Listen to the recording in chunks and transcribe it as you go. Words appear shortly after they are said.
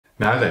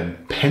Now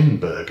then,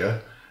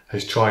 Penburger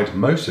has tried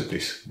most of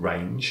this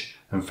range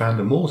and found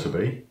them all to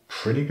be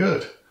pretty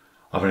good.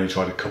 I've only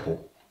tried a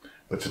couple,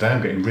 but today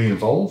I'm getting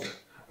re-involved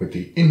with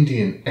the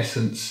Indian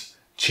Essence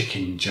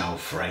Chicken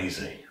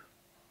Jalfrezi.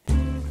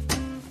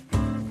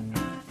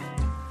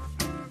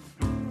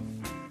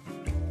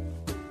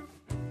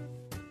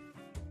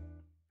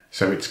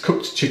 So it's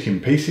cooked chicken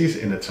pieces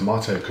in a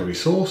tomato curry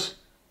sauce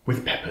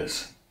with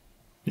peppers.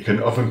 You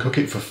can oven cook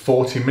it for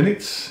 40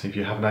 minutes if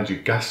you haven't had your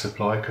gas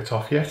supply cut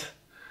off yet.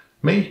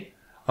 Me,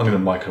 I'm going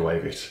to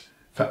microwave it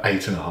for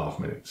 8.5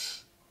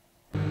 minutes.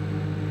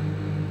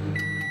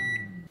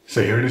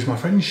 So here it is, my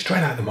friends,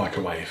 straight out of the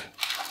microwave.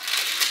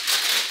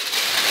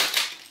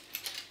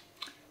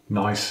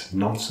 Nice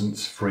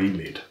nonsense-free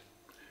lid.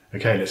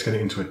 Okay, let's get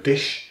it into a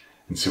dish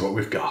and see what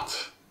we've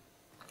got.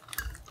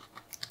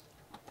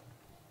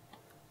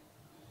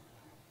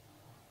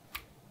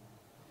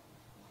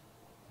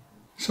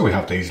 So we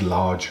have these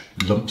large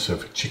lumps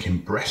of chicken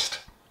breast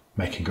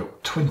making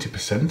up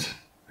 20%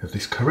 of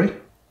this curry.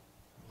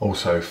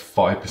 Also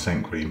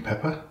 5% green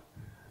pepper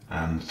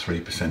and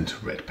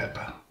 3% red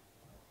pepper.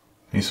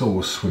 It's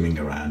all swimming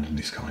around in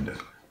this kind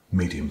of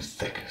medium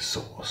thick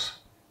sauce.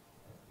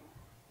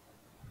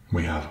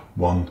 We have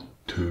 1,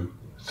 2,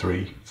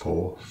 3,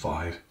 4,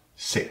 5,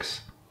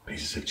 6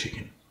 pieces of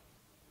chicken.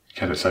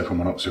 Okay, let's open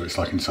one up, see what it's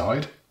like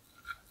inside.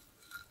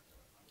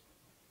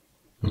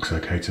 Looks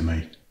okay to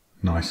me.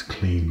 Nice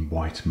clean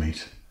white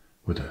meat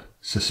with a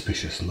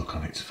suspicious look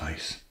on its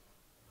face.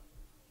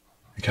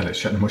 Okay, let's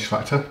check the mush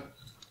factor.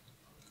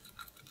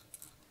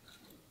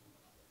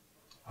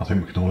 I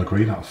think we can all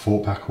agree that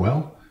 4-pack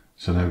well,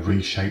 so no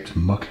reshaped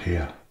muck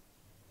here.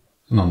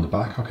 And on the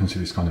back I can see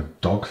this kind of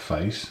dog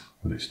face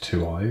with its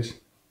 2 eyes,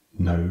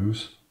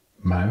 nose,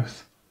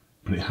 mouth,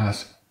 but it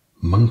has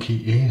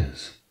monkey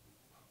ears.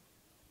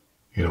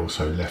 It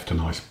also left a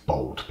nice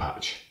bold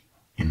patch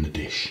in the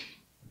dish.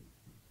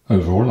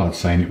 Overall, I'd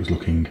say it was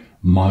looking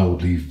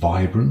mildly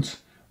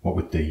vibrant, what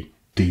with the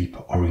deep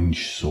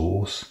orange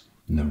sauce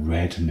and the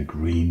red and the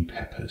green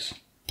peppers.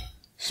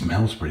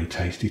 Smells pretty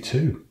tasty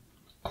too,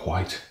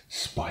 quite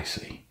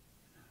spicy.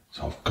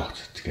 So I've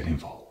got to get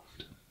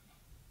involved.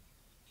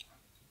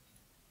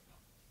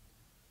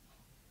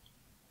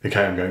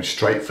 Okay, I'm going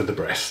straight for the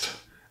breast.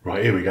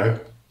 Right, here we go.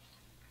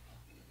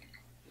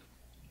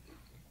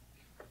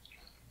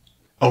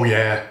 Oh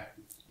yeah,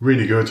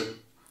 really good.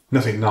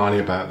 Nothing gnarly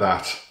about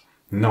that.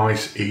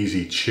 Nice,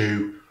 easy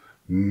chew,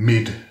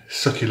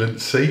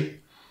 mid-succulency,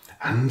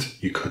 and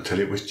you could tell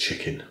it was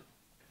chicken.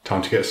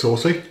 Time to get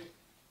saucy.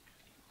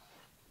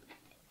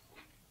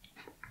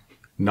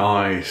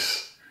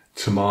 Nice,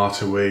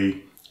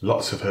 tomatoey,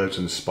 lots of herbs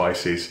and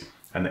spices,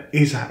 and there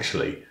is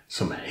actually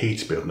some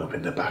heat building up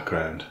in the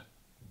background.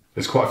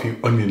 There's quite a few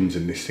onions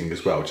in this thing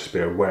as well, just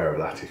be aware of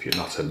that if you're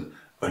not an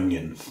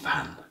onion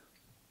fan.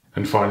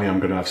 And finally I'm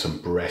going to have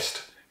some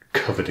breast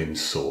covered in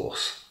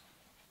sauce.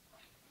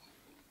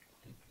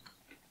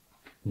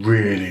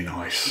 Really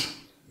nice,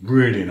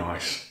 really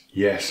nice.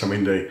 Yes, I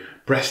mean the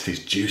breast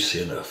is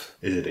juicy enough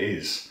as it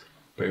is,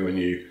 but when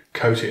you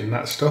coat it in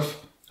that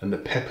stuff and the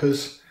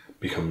peppers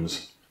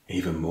becomes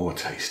even more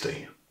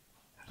tasty.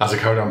 As I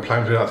carried on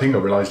playing through that thing, I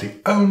realised the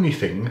only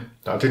thing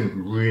that I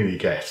didn't really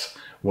get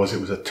was it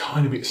was a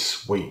tiny bit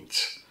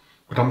sweet,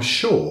 but I'm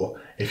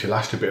sure if you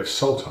lashed a bit of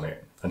salt on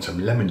it and some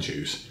lemon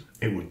juice,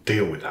 it would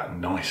deal with that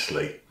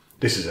nicely.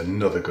 This is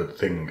another good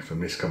thing from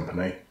this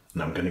company.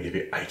 And I'm going to give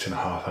it 8.5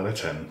 out of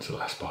 10 to the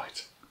last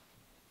bite.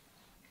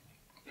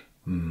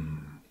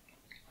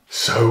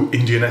 So,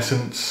 Indian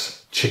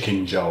Essence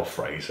Chicken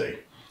Jalfrezi.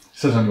 It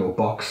says on your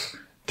box,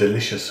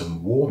 delicious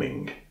and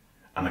warming.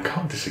 And I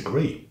can't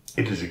disagree.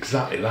 It is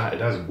exactly that.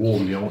 It has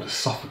warmed the old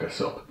esophagus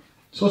up.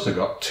 It's also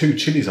got 2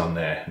 chilies on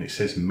there and it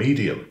says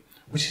medium,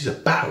 which is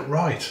about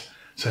right.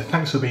 So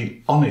thanks for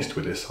being honest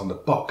with us on the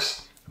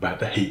box about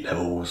the heat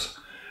levels.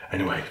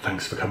 Anyway,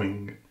 thanks for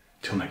coming.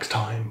 Till next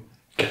time,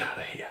 get out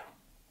of here.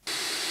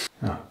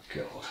 Oh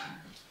God.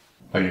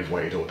 Oh, you've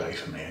waited all day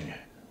for me, haven't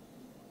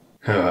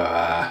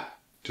you?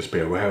 Just be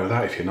aware of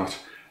that if you're not.